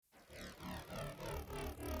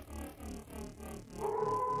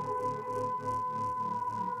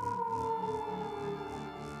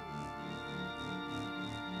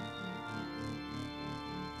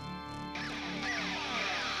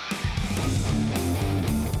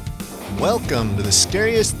Welcome to the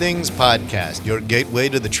Scariest Things podcast, your gateway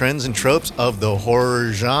to the trends and tropes of the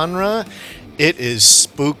horror genre. It is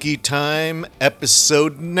spooky time,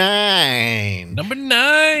 episode 9. Number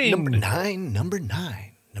 9. Number 9. Number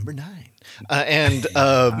 9. Number 9.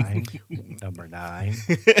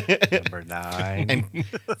 And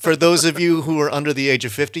for those of you who are under the age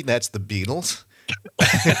of 50, that's the Beatles.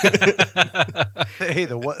 Hey,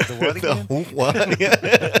 the what again? The what?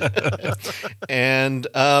 And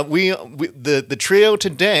the trio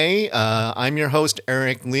today. I'm your host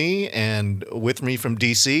Eric Lee, and with me from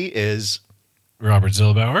DC is Robert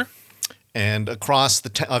Zillbauer. And across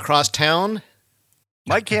town,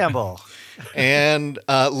 Mike Campbell. And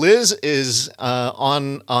Liz is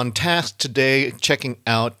on task today, checking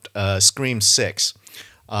out Scream 6.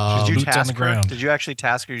 Did you Boots on task the her? ground. Did you actually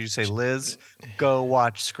task her? Did you say, Liz, go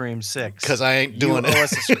watch Scream 6? Because I ain't doing you owe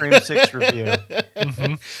us a Scream 6 review.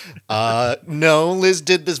 Mm-hmm. No, Liz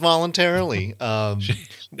did this voluntarily.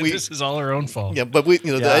 This is all her own fault. Yeah, but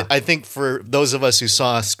I think for those of us who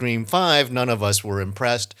saw Scream 5, none of us were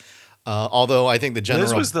impressed. Although I think the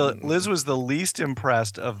general Liz was the least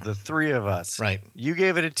impressed of the three of us. Right. You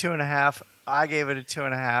gave it a 2.5. I gave it a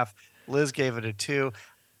 2.5. Liz gave it a 2.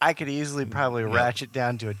 I could easily probably ratchet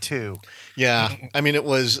down to a 2. Yeah,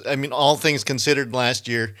 all things considered, last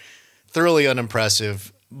year thoroughly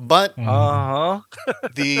unimpressive. But the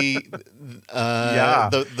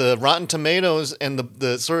Rotten Tomatoes and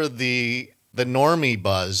the sort of the normie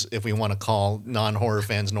buzz, if we want to call non-horror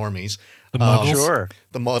fans normies. The Muggles. Sure.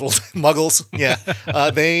 The Muggles, yeah.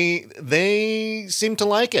 They seem to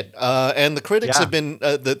like it, and the critics have been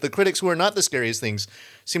the critics who are not the Scariest Things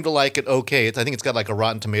seem to like it. Okay, I think it's got like a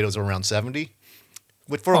Rotten Tomatoes of around 70.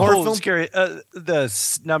 For a horror film, Scary.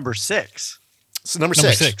 Number 6. So number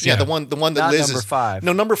six, yeah, the one that Not Liz number is. 5.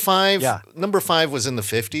 No, number 5. Yeah. Number 5 was in the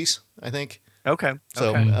 50s, I think. Okay.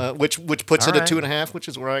 So, okay. which puts All it right. at 2.5, which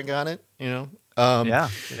is where I got it. Yeah.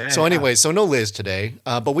 So anyway, so no Liz today,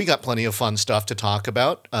 but we got plenty of fun stuff to talk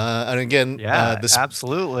about. And again,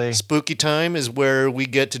 absolutely. Spooky time is where we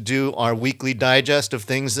get to do our weekly digest of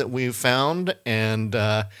things that we've found. And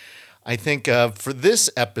I think for this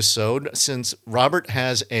episode, since Robert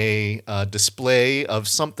has a display of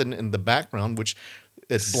something in the background, which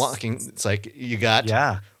is blocking, it's like you got.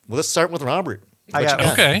 Yeah. Well, let's start with Robert. I got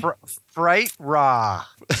Okay. Fright Raw.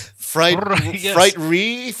 Fright. Yes.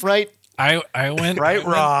 Fright. I went Fright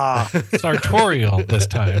Raw. sartorial this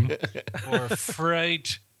time for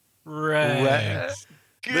Fright Rags.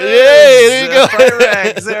 Good. Hey, there you go. Fright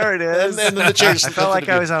Rags. There it is. And then the chairs. I felt like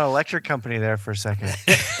I was on Electric Company there for a second.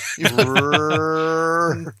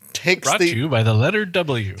 takes Brought to you by the letter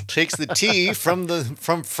W. Takes the T from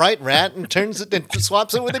Fright Rat and turns it and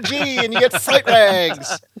swaps it with a G, and you get Fright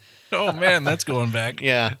Rags. Oh man, that's going back.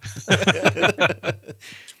 Yeah.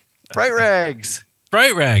 Fright Rags.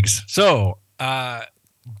 Fright Rags. So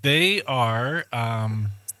they are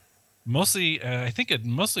mostly, I think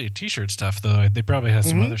mostly T-shirt stuff, though they probably have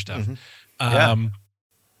some other stuff. And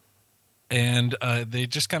they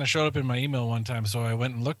just kind of showed up in my email one time, so I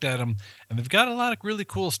went and looked at them, and they've got a lot of really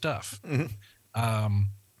cool stuff.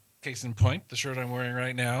 Case in point, the shirt I'm wearing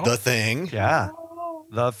right now. The Thing. Yeah.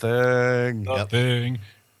 The Thing. The Thing.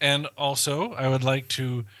 And also, I would like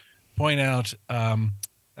to point out, and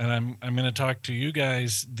I'm going to talk to you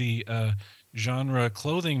guys, the genre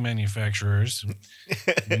clothing manufacturers.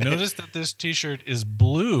 Notice that this T-shirt is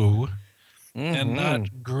blue and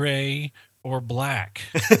not gray or black.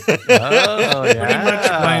 Oh, yeah. Pretty much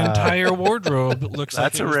my entire wardrobe looks like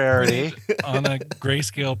That's a rarity. on a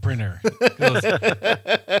grayscale printer.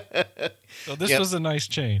 So this was a nice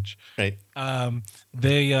change. Right.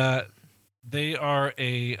 They are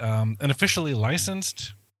an officially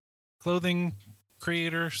licensed clothing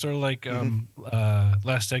creator, sort of like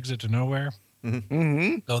Last Exit to Nowhere.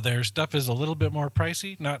 So their stuff is a little bit more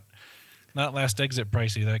pricey, not Last Exit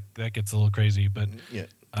pricey. That gets a little crazy, but Yeah.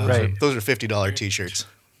 Right. Those are $50 T-shirts.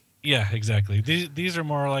 yeah, exactly. These are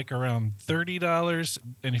more like around $30,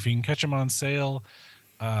 and if you can catch them on sale,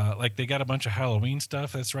 like they got a bunch of Halloween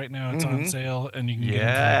stuff that's right now it's on sale, and you can get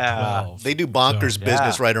them for like $12. They do bonkers So,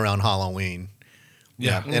 business right around Halloween.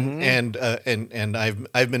 Yeah. And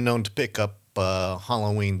I've been known to pick up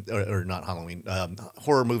Halloween or not Halloween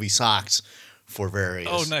horror movie socks for various.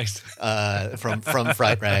 Oh, nice. From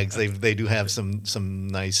Fright Rags, they do have some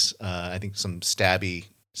nice I think some stabby,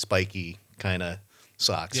 spiky kind of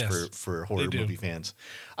socks for horror movie fans.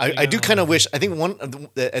 I do kind of wish. I think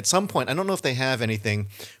at some point, I don't know if they have anything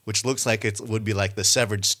which looks like it would be like the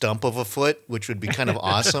severed stump of a foot, which would be kind of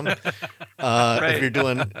awesome. If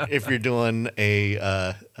you're doing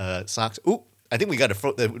a socks. Ooh, I think we got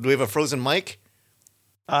do we have a frozen mic?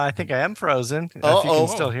 I think I am frozen. If you Oh,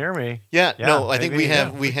 can still hear me. yeah. No, I think maybe, we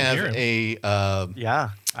have hear a. Yeah,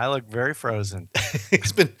 I look very frozen.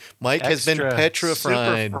 Mike has been Extra,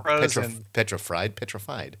 petrified. super frozen.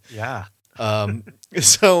 Petrified. Yeah. Um,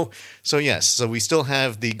 so yes, so we still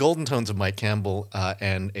have the golden tones of Mike Campbell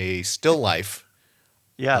and a still life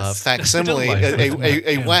Yes. facsimile, Still life with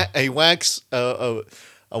Mike Campbell.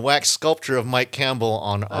 a wax sculpture of Mike Campbell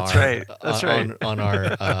on That's our right. That's right. on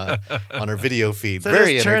our video feed. So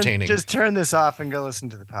Very just entertaining. Just turn this off and go listen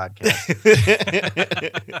to the podcast.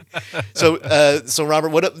 So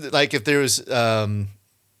Robert, if there's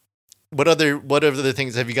what other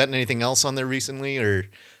things have you gotten anything else on there recently or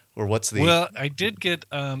what's the Well, I did get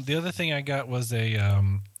the other thing I got was a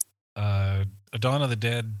Dawn of the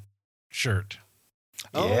Dead shirt.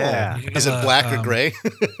 Yeah. Is it black or gray?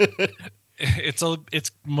 It's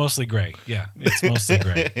mostly gray. Yeah, it's mostly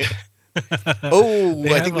gray.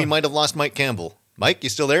 I think we might have lost Mike Campbell. Mike, you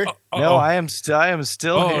still there? No, I am still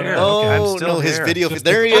here. Oh, I'm still his here. video.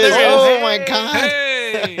 There he is. Oh my God!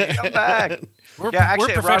 Hey, Come back. we're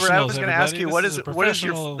Actually, Robert, I professionals, was going to ask you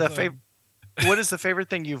everybody. what is the favorite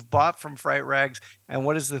thing you've bought from Fright Rags, and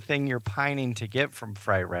what is the thing you're pining to get from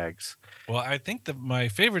Fright Rags? Well, I think that my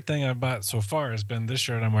favorite thing I've bought so far has been this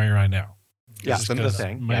shirt I'm wearing right now. Yeah, Just the 'cause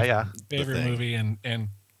thing. My favorite movie, and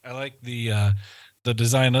I like the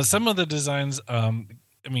design. Some of the designs,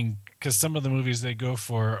 because some of the movies they go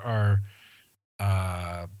for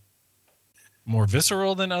are more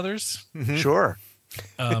visceral than others. Mm-hmm. Sure.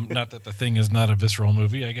 Not that the thing is not a visceral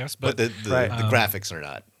movie, I guess, but the graphics are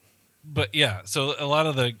not. But yeah, so a lot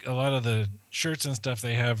of the shirts and stuff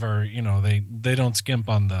they have are, they don't skimp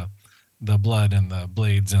on the blood and the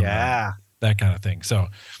blades and that kind of thing. So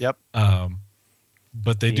yep.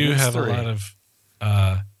 But they do have a lot of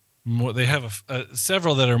more. They have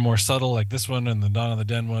several that are more subtle, like this one and the Dawn of the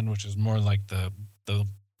Dead one, which is more like the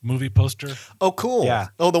movie poster. Oh, cool. Yeah.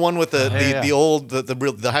 Oh, the one with the old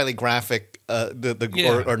the highly graphic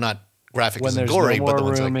or not graphic when isn't gory, no but the more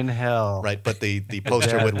one's room like in hell. right. But the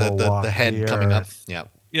poster with the head coming up. Yeah.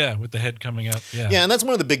 Yeah, with the head coming up. Yeah. Yeah, and that's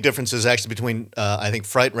one of the big differences actually between I think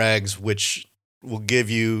Fright Rags, which will give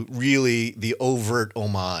you really the overt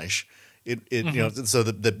homage. So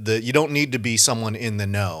the you don't need to be someone in the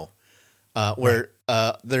know. Where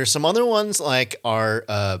there's some other ones like our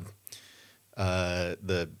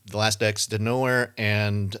the Last Exit to Nowhere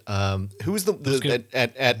and who's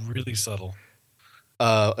at really subtle.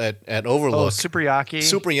 At Overlook. Oh, Super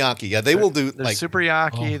Yaki. Yeah, they will do there's Super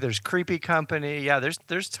Yaki. There's Creepy Company. Yeah,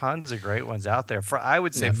 there's tons of great ones out there. I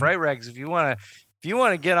would say Fright Rags. If you want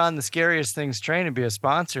to get on the Scariest Things train and be a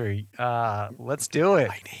sponsor, let's do it.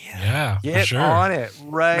 Yeah, get sure. on it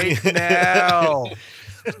right now.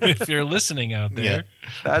 If you're listening out there,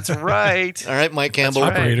 that's right. All right, Mike Campbell.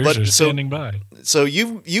 Operators are standing by. So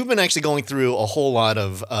you've been actually going through a whole lot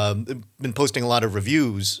of been posting a lot of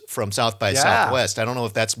reviews from South by Southwest. I don't know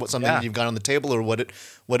if that's something that you've got on the table or what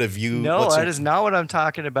have you? No, that is not what I'm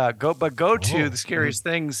talking about. Go to the Scariest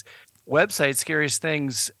Things website,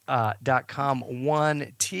 scariestthings.com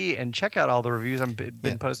 1T, and check out all the reviews I've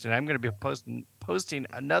been posting. I'm going to be posting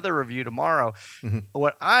another review tomorrow. Mm-hmm.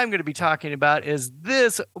 What I'm going to be talking about is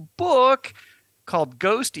this book called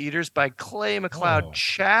Ghost Eaters by Clay McLeod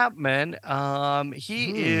Chapman.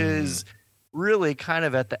 He is really kind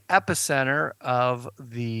of at the epicenter of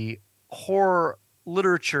the horror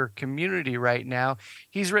literature community right now.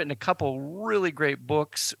 He's written a couple really great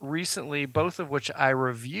books recently, both of which I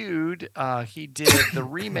reviewed. He did The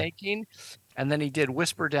Remaking, and then he did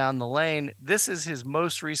Whisper Down the Lane. This is his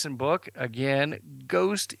most recent book. Again,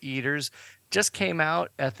 Ghost Eaters. Just came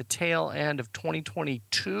out at the tail end of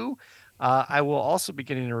 2022. I will also be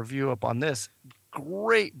getting a review up on this.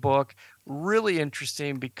 Great book. Really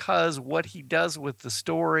interesting because what he does with the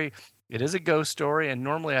story, it is a ghost story, and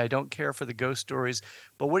normally I don't care for the ghost stories,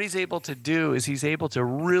 but what he's able to do is he's able to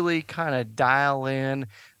really kind of dial in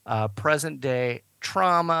present day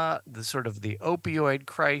trauma, the sort of the opioid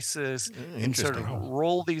crisis, and sort of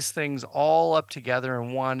roll these things all up together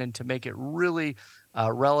in one and to make it really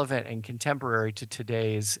relevant and contemporary to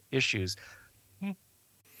today's issues.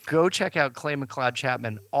 Go check out Clay McLeod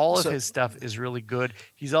Chapman. All of his stuff is really good.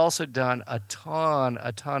 He's also done a ton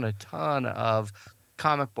of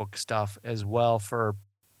comic book stuff as well for,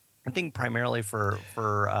 I think primarily for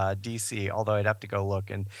DC, although I'd have to go look,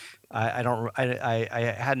 and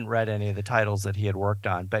I hadn't read any of the titles that he had worked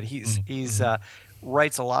on, but he's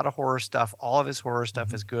writes a lot of horror stuff. All of his horror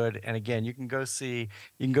stuff is good. And again, you can go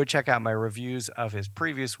check out my reviews of his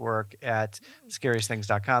previous work at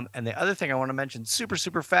scariestthings.com. And the other thing I want to mention super,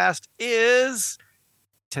 super fast is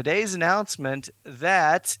today's announcement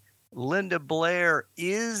that Linda Blair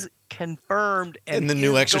is confirmed and in the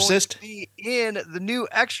new Exorcist. In the new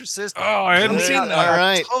Exorcist. Oh, I hadn't seen that. All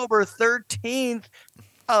right. October 13th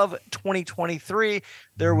of 2023.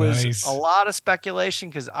 There was a lot of speculation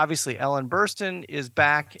because obviously Ellen Burstyn is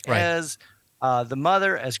back as the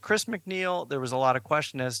mother, as Chris McNeil. There was a lot of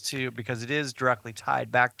question as to, because it is directly tied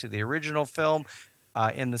back to the original film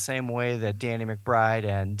in the same way that Danny McBride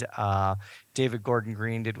and David Gordon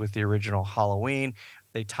Green did with the original Halloween.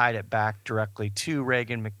 They tied it back directly to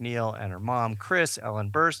Regan McNeil and her mom, Chris,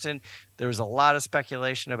 Ellen Burstyn. There was a lot of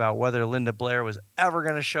speculation about whether Linda Blair was ever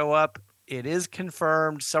going to show up. It is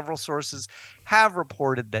confirmed. Several sources have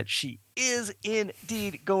reported that she is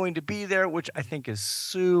indeed going to be there, which I think is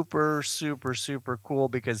super, super, super cool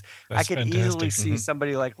because I could easily see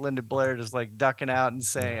somebody like Linda Blair just like ducking out and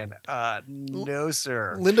saying, no,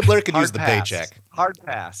 sir. Linda Blair could use the paycheck. Hard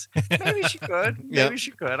pass. Maybe she could. Maybe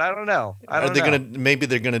she could. I don't know. Maybe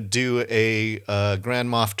they're gonna do a Grand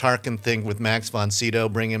Moff Tarkin thing with Max von Sydow,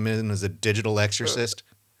 bring him in as a digital exorcist.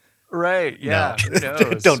 Right. Yeah. No. Who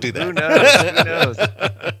knows? Don't do that. Who knows?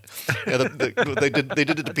 They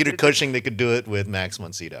did it to Peter Cushing. They could do it with Max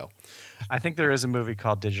von Sydow. I think there is a movie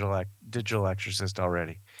called Digital Exorcist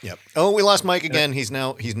already. Yep. Oh, we lost Mike again. He's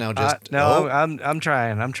now just. I'm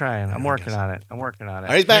trying. I'm working on it. All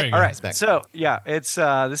right, he's back. All right. So it's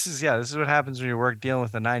this is what happens when you work dealing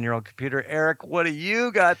with a 9-year-old computer. Eric, what do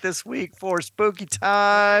you got this week for spooky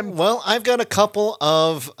time? Well, I've got a couple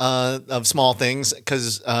of small things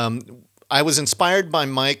because I was inspired by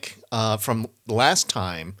Mike from the last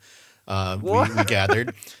time we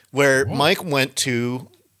gathered, where Mike went to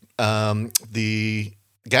the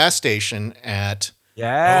gas station at.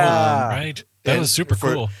 Yeah. Right. That was super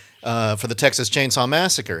cool. For the Texas Chainsaw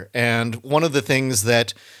Massacre. And one of the things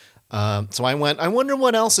that, so I went, I wonder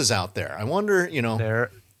what else is out there. I wonder, There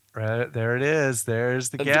it is. There's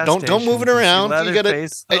the gas station. Don't move it around. You gotta,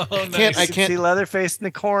 I can't see Leatherface in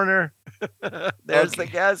the corner. There's the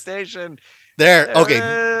gas station. There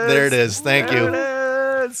it is. Thank you.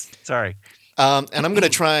 Sorry. And I'm going to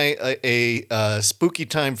try a spooky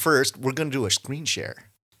time first. We're going to do a screen share.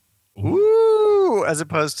 Ooh, as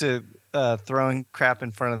opposed to throwing crap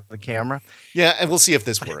in front of the camera. Yeah, and we'll see if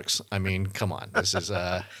this works. I mean, come on, this is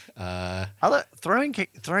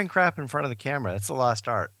throwing crap in front of the camera. That's a lost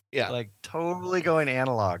art. Yeah, like totally going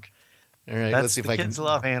analog. All right, let's see if I can. Kids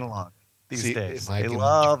love analog these days. They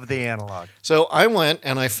love the analog. So I went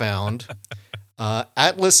and I found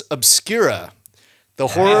Atlas Obscura, the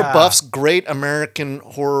horror buff's great American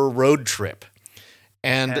horror road trip,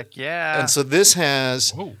 and so this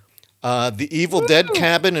has. The Evil Dead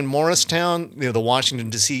cabin in Morristown, the Washington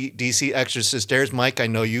D.C. Exorcist stairs. Mike, I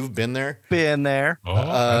know you've been there. Been there.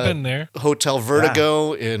 I've been there. Hotel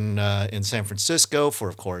Vertigo in San Francisco for,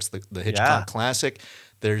 of course, the Hitchcock classic.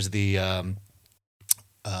 There's the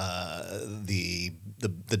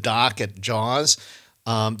dock at Jaws.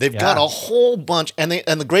 They've got a whole bunch, and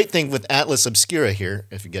the great thing with Atlas Obscura here,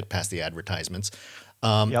 if you get past the advertisements.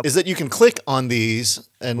 Is that you can click on these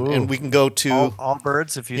and we can go to all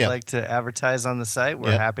birds. If you'd like to advertise on the site,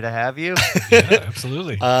 we're happy to have you. Yeah,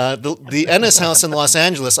 absolutely. The Ennis House in Los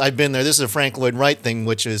Angeles, I've been there. This is a Frank Lloyd Wright thing,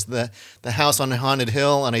 which is the house on Haunted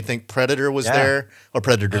Hill, and I think Predator was there, or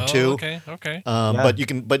Predator 2. Okay.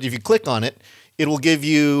 But if you click on it, it'll give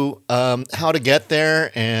you how to get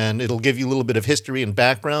there, and it'll give you a little bit of history and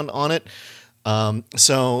background on it.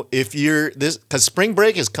 So if you're because spring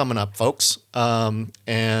break is coming up, folks, and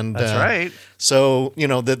that's right. So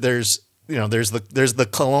there's the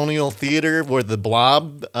Colonial Theater where the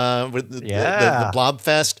Blob, the Blob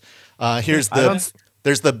Fest. I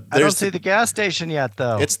don't see the gas station yet,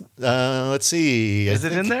 though. It's let's see. Is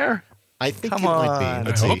it in there? I think it might be.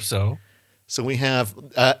 Let's I see. hope so. So we have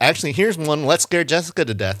actually here's one. Let's Scare Jessica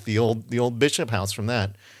to Death. The old Bishop House from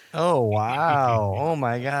that. Oh wow! Oh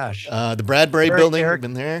my gosh! The Bradbury Building. I've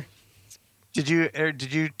been there. Did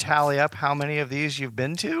you tally up how many of these you've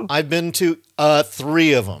been to? I've been to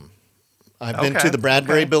 3 of them. I've been to the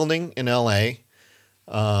Bradbury Building in L.A.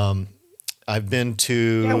 I've been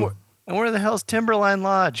to. And where the hell's Timberline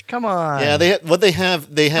Lodge? Come on. Yeah, they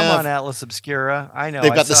have. Come on, Atlas Obscura. I know.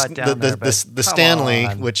 They've got the Stanley,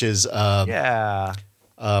 which is from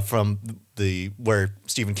where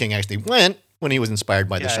Stephen King actually went when he was inspired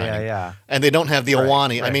by The Shining. Yeah. And they don't have the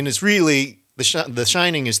Awani. Right. I mean, it's really The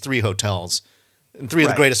Shining is 3 hotels, and 3 of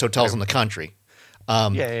the greatest hotels in the country.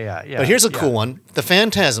 But here's a cool one: the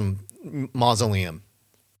Phantasm Mausoleum.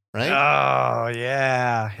 Right? Oh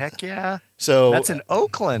yeah, heck yeah! So that's in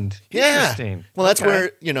Oakland. Yeah. Interesting. Well, that's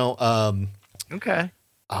where Okay.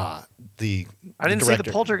 I didn't see the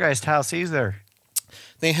Poltergeist house either.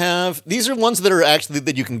 these are ones that are actually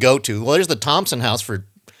that you can go to. Well, there's the Thompson House for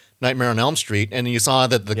Nightmare on Elm Street, and you saw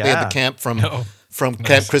that they had the camp from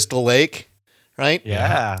Camp Crystal Lake, right?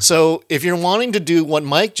 Yeah. So if you're wanting to do what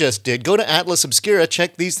Mike just did, go to Atlas Obscura,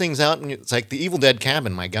 check these things out, and it's like the Evil Dead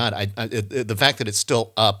cabin. My God, the fact that it's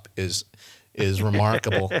still up is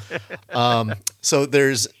remarkable. So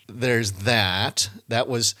there's that. That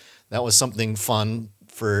was something fun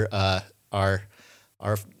for our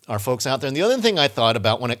folks out there. And the other thing I thought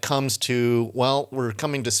about when it comes to, well, we're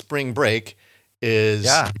coming to spring break, is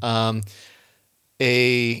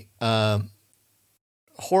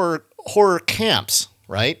horror camps,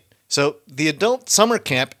 right? So the adult summer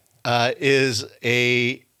camp is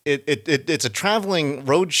it's a traveling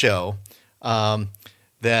road show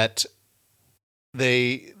that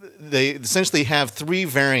they essentially have 3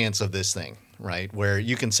 variants of this thing, right? Where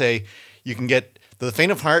you can get the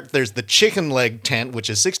faint of heart. There's the chicken leg tent, which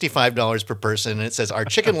is $65 per person, and it says our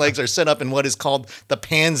chicken legs are set up in what is called the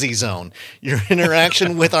pansy zone. Your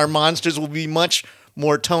interaction with our monsters will be much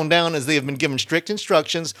more toned down, as they have been given strict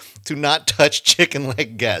instructions to not touch chicken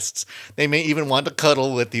leg guests. They may even want to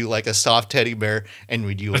cuddle with you like a soft teddy bear and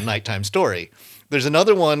read you a nighttime story. There's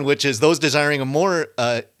another one, which is those desiring a more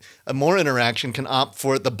interaction can opt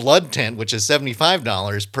for the blood tent, which is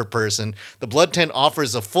 $75 per person. The blood tent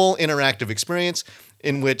offers a full interactive experience,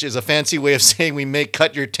 in which is a fancy way of saying we may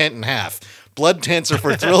cut your tent in half. Blood tents are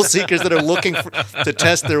for thrill seekers that are looking to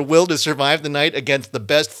test their will to survive the night against the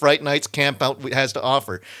best Fright Nights campout has to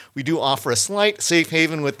offer. We do offer a slight safe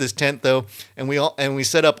haven with this tent, though, and we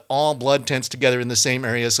set up all blood tents together in the same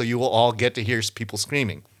area, so you will all get to hear people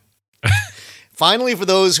screaming. Finally, for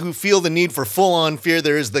those who feel the need for full-on fear,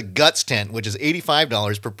 there is the Guts tent, which is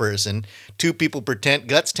 $85 per person, 2 people per tent.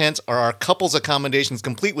 Guts tents are our couples accommodations,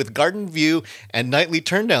 complete with garden view and nightly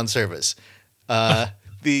turn-down service.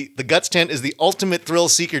 The Guts tent is the ultimate thrill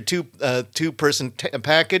seeker two-person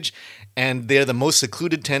package, and they're the most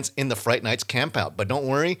secluded tents in the Fright Nights campout. But don't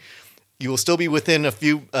worry, you will still be within a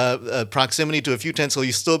few proximity to a few tents, so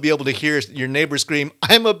you'll still be able to hear your neighbor scream,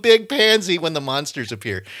 "I'm a big pansy," when the monsters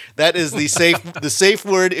appear. That is the safe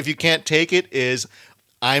word. If you can't take it, is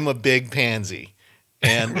 "I'm a big pansy."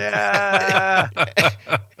 And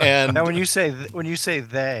and now when you say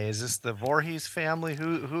they, is this the Voorhees family?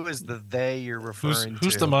 Who is the they you're referring to?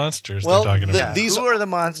 Who's the monsters well, they're talking about? Who are the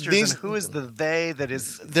monsters, and who is the they that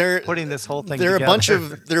is putting this whole thing together?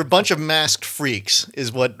 They're a bunch of masked freaks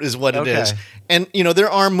is what it is. And there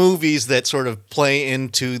are movies that sort of play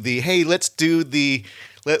into the, hey, let's do the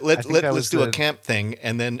let's do a camp thing,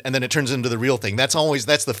 and then it turns into the real thing. That's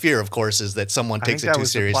the fear, of course, is that someone takes it too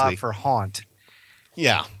seriously. The plot for Haunt.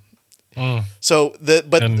 Yeah. So the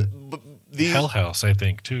Hell House, I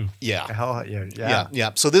think, too. Yeah.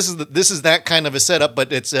 Yeah. So this is that kind of a setup,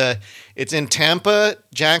 but it's in Tampa,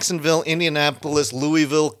 Jacksonville, Indianapolis,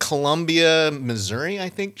 Louisville, Columbia, Missouri, I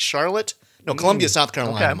think, Charlotte. No, Columbia, South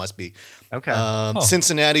Carolina must be. Okay.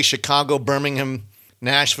 Cincinnati, Chicago, Birmingham,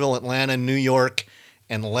 Nashville, Atlanta, New York,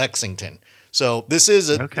 and Lexington. So this is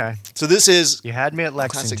So this is, you had me at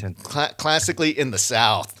Lexington. Classically in the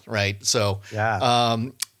South, right? So yeah.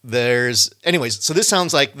 So this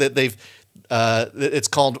sounds like that they've it's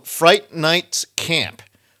called Fright Nights Camp.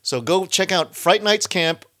 So go check out Fright Nights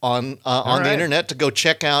Camp on the internet to go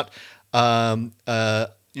check out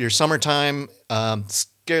your summertime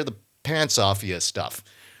scare the pants off you stuff.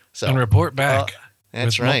 So and report back.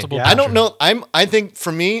 That's right. Yeah. I don't know. I think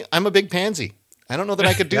for me, I'm a big pansy. I don't know that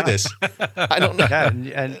I could do this. I don't know.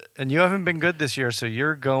 Yeah, and you haven't been good this year, so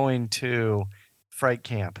you're going to Fright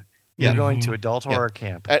Camp. You're going to Adult Horror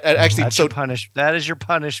Camp. Actually, that is your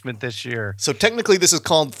punishment this year. So technically, this is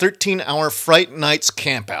called 13-Hour Fright Nights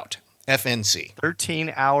Campout, FNC.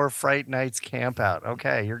 13-hour Fright Nights Campout.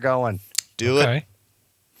 Okay, you're going. Do it.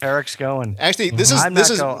 Eric's going. Actually, this is I'm not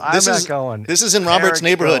going. This is in Robert's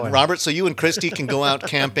neighborhood, going. Robert. So you and Christy can go out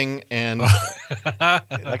camping and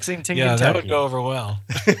Lexington, yeah, Kentucky. that would go over well.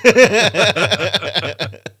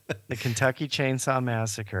 The Kentucky Chainsaw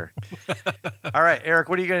Massacre. All right, Eric,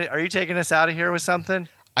 what are you taking us out of here with something?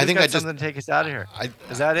 I think something to take us out of here.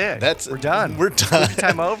 Is that it? We're done. We're done. Spooky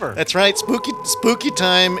time over. That's right. Spooky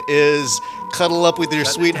time is cuddle up with your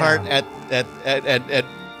sweetheart at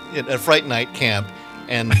a Fright Night camp.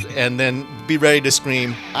 And then be ready to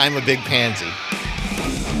scream, "I'm a big pansy."